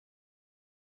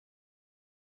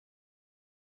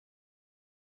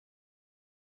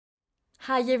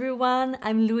Hi everyone,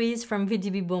 I'm Louise from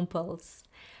VDB Boompoles.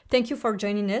 Thank you for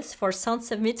joining us for Sound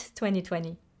Summit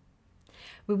 2020.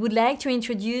 We would like to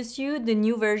introduce you the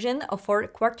new version of our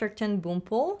quarter-ton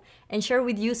Boompole and share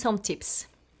with you some tips.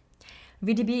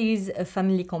 VDB is a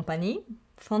family company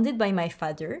founded by my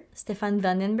father, Stefan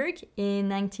Vandenberg, in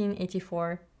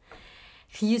 1984.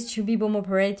 He used to be boom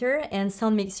operator and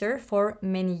sound mixer for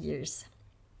many years.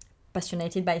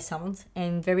 Passionate by sound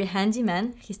and very handy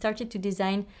man, he started to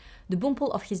design the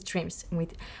Boompole of his dreams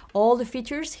with all the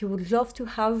features he would love to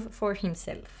have for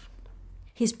himself.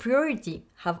 His priority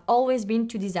have always been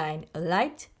to design a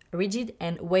light, rigid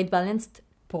and weight-balanced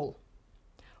pole.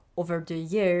 Over the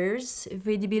years,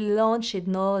 VDB launched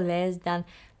no less than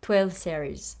 12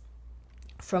 series,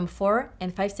 from 4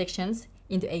 and 5 sections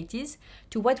in the 80s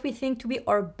to what we think to be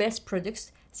our best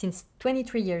products since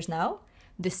 23 years now,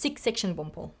 the 6-section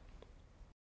Boompole.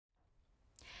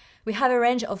 We have a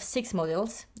range of 6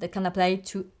 models that can apply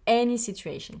to any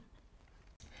situation.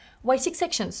 Why 6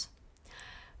 sections?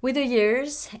 With the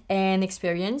years and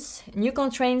experience, new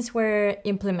constraints were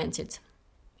implemented.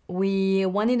 We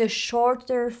wanted a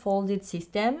shorter folded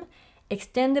system,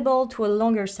 extendable to a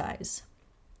longer size.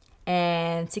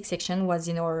 And 6 section was,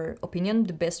 in our opinion,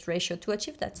 the best ratio to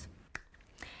achieve that.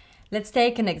 Let's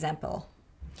take an example.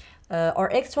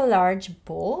 Our extra large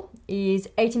pole is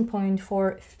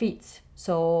 18.4 feet,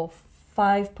 so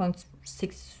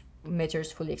 5.6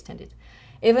 meters fully extended.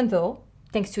 Even though,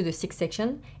 thanks to the 6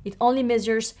 section, it only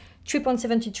measures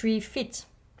 3.73 feet,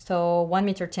 so 1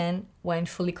 meter 10 when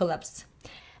fully collapsed.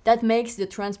 That makes the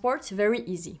transport very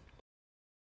easy.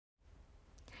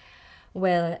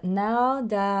 Well, now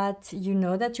that you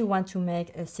know that you want to make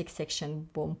a 6-section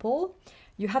Boompole,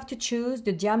 you have to choose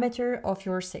the diameter of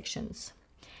your sections.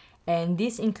 And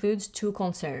this includes 2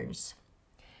 concerns.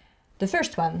 The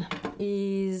first one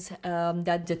is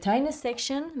that the tiniest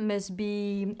section must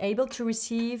be able to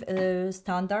receive a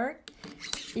standard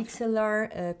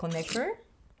XLR connector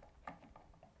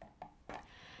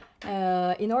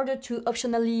in order to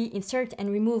optionally insert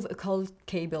and remove a cold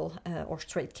cable or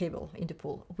straight cable in the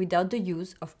pool without the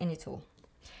use of any tool.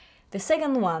 The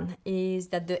second one is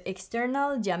that the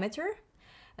external diameter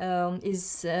of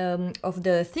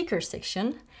the thicker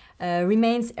section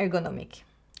remains ergonomic.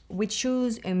 We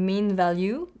choose a mean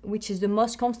value, which is the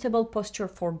most comfortable posture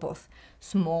for both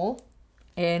small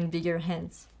and bigger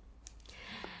hands.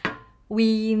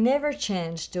 We never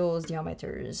change those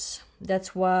diameters.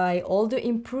 That's why all the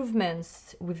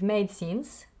improvements we've made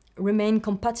since remain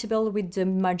compatible with the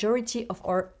majority of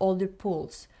our older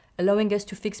pools, allowing us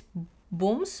to fix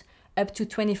booms up to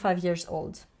 25 years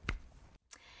old.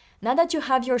 Now that you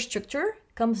have your structure,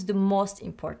 comes the most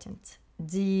important,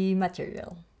 the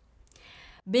material.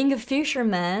 Being a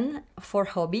fisherman for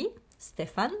hobby,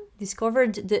 Stefan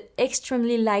discovered the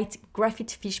extremely light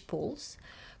graphite fish pools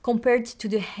compared to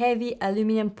the heavy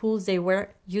aluminum pools they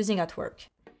were using at work.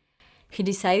 He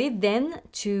decided then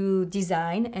to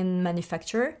design and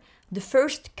manufacture the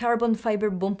first carbon fiber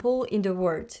Boompole in the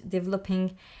world,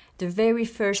 developing the very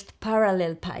first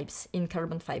parallel pipes in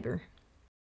carbon fiber.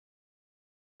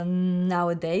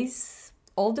 Nowadays,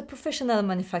 all the professional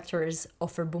manufacturers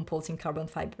offer Boompoles in carbon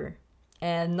fiber.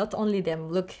 And not only them,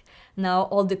 look, now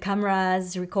all the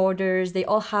cameras, recorders, they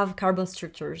all have carbon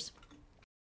structures.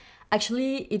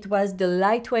 Actually, it was the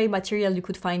lightweight material you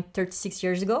could find 36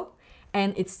 years ago,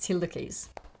 and it's still the case.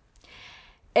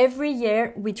 Every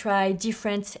year, we try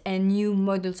different and new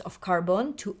models of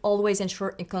carbon to always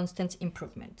ensure a constant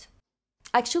improvement.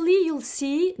 Actually, you'll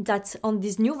see that on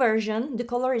this new version, the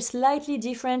color is slightly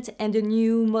different and the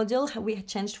new model we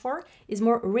changed for is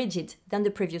more rigid than the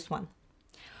previous one.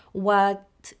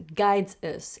 What guides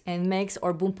us and makes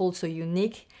our Boompole so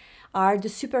unique are the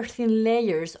super thin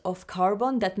layers of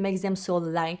carbon that makes them so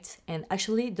light, and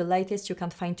actually the lightest you can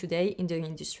find today in the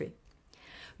industry.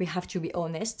 We have to be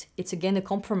honest, it's again a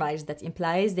compromise that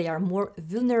implies they are more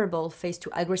vulnerable faced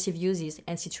to aggressive uses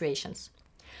and situations.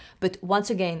 But once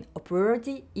again, our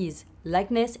priority is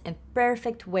lightness and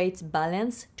perfect weight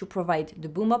balance to provide the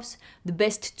boom ops the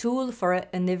best tool for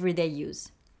an everyday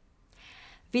use.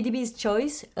 VDB's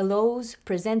choice allows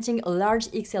presenting a large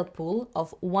XL pool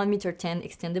of 1 meter 10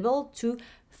 extendable to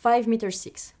 5 meter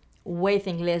 6,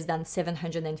 weighing less than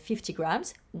 750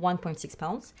 grams, 1.6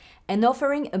 pounds, and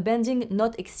offering a bending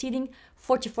not exceeding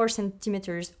 44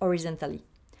 centimeters horizontally,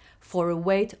 for a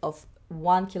weight of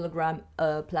 1 kilogram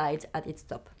applied at its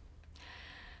top.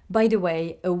 By the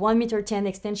way, a 1 meter 10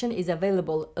 extension is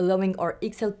available, allowing our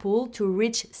XL pool to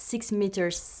reach 6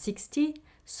 meters 60,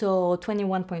 so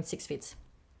 21.6 feet.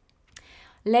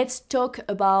 Let's talk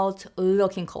about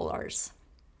locking collars.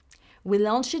 We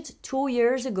launched it 2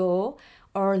 years ago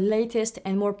our latest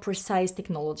and more precise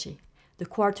technology, the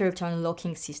quarter-turn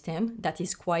locking system that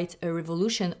is quite a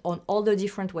revolution on all the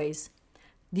different ways.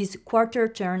 This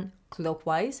quarter-turn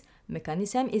clockwise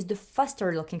mechanism is the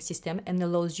faster locking system and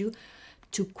allows you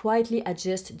to quietly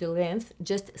adjust the length,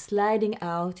 just sliding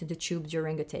out the tube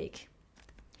during a take.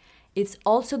 It's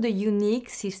also the unique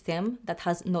system that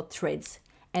has no threads,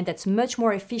 and that's much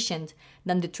more efficient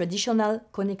than the traditional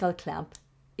conical clamp,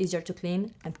 easier to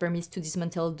clean and permits to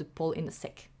dismantle the pole in a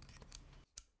sec.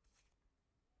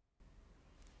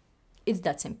 It's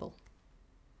that simple.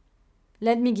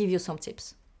 Let me give you some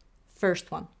tips.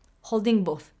 First one, holding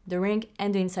both the ring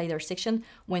and the insider section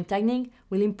when tightening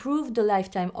will improve the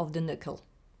lifetime of the knuckle.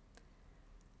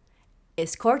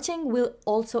 Escorting will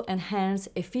also enhance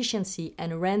efficiency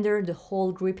and render the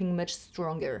whole gripping much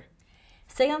stronger.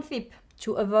 Second tip,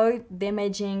 to avoid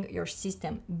damaging your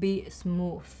system, be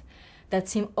smooth. That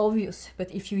seems obvious,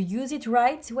 but if you use it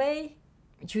right way,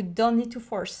 you don't need to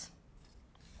force.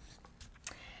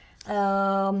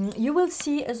 You will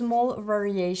see a small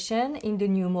variation in the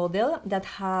new model that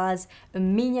has a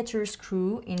miniature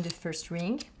screw in the first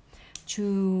ring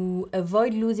to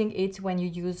avoid losing it when you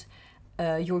use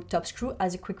your top screw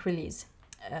as a quick release.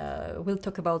 We'll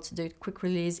talk about the quick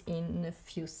release in a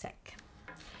few seconds.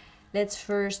 Let's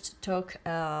first talk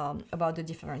about the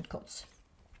different coats.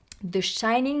 The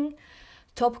shining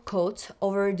top coat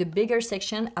over the bigger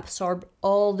section absorbs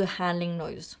all the handling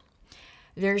noise,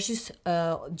 versus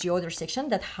the other section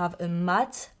that have a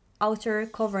matte outer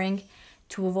covering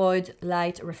to avoid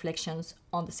light reflections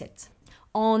on the set.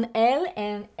 On L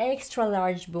and extra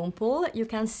large Boompole, you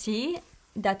can see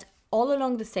that all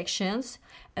along the sections,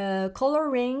 color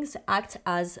rings act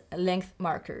as length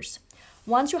markers.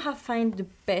 Once you have found the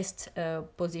best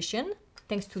position,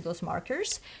 thanks to those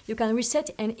markers, you can reset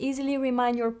and easily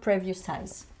remind your previous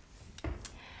size.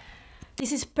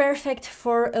 This is perfect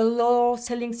for a low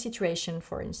selling situation,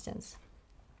 for instance.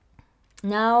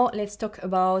 Now let's talk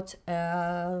about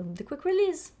the quick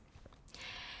release.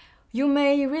 You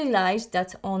may realize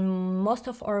that on most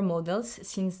of our models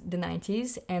since the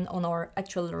 90s and on our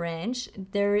actual range,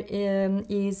 there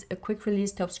is a quick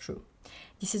release top screw.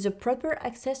 This is a proper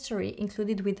accessory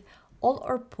included with all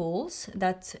our poles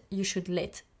that you should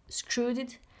let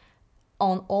screwed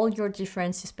on all your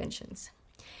different suspensions.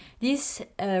 This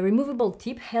removable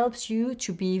tip helps you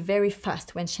to be very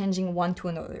fast when changing one to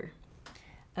another.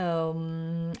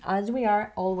 As we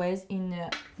are always in a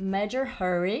major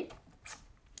hurry,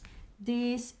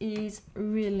 this is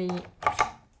really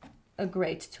a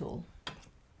great tool.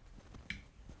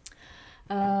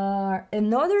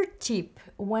 Another tip,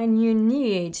 when you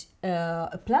need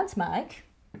a plant mic,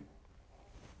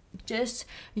 just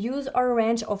use our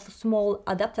range of small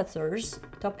adapters,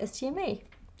 top STMA.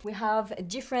 We have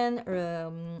different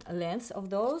lengths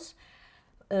of those,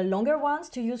 longer ones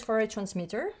to use for a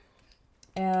transmitter,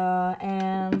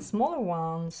 and smaller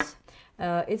ones.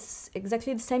 It's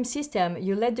exactly the same system.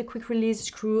 You let the quick release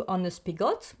screw on the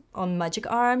spigot, on magic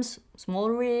arms, small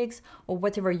rigs, or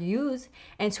whatever you use,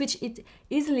 and switch it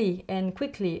easily and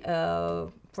quickly.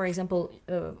 For example,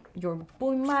 your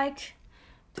boom mic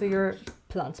to your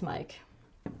plant mic.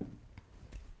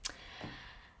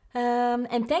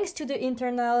 And thanks to the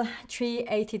internal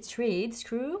 383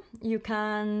 screw, you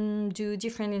can do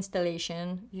different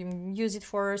installation. You use it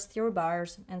for stereo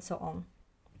bars and so on.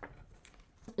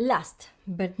 Last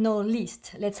but not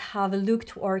least, let's have a look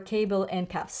to our cable and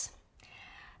caps.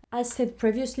 As said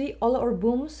previously, all our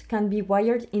booms can be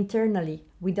wired internally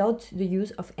without the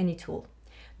use of any tool.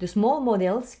 The small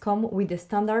models come with a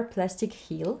standard plastic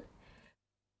heel.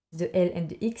 The L and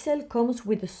the XL comes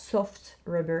with a soft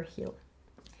rubber heel.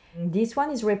 This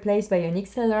one is replaced by an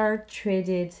XLR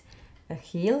threaded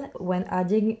heel when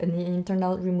adding an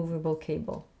internal removable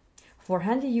cable. For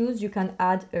handy use, you can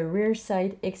add a rear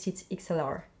side exit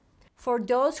XLR. For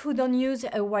those who don't use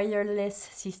a wireless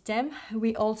system,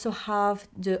 we also have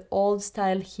the old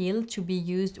style heel to be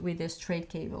used with a straight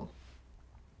cable.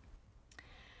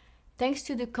 Thanks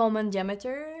to the common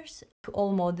diameters to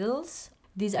all models,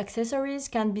 these accessories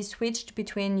can be switched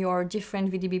between your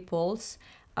different VDB poles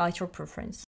at your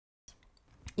preference.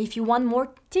 If you want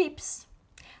more tips,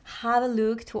 have a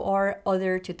look to our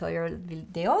other tutorial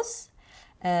videos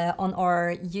on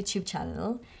our YouTube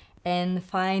channel and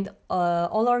find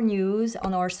all our news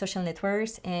on our social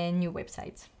networks and new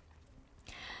websites.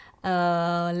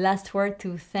 Last word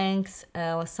to thanks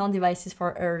Sound Devices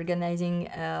for organizing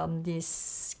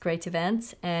this great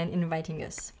event and inviting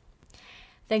us.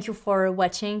 Thank you for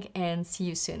watching and see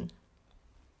you soon.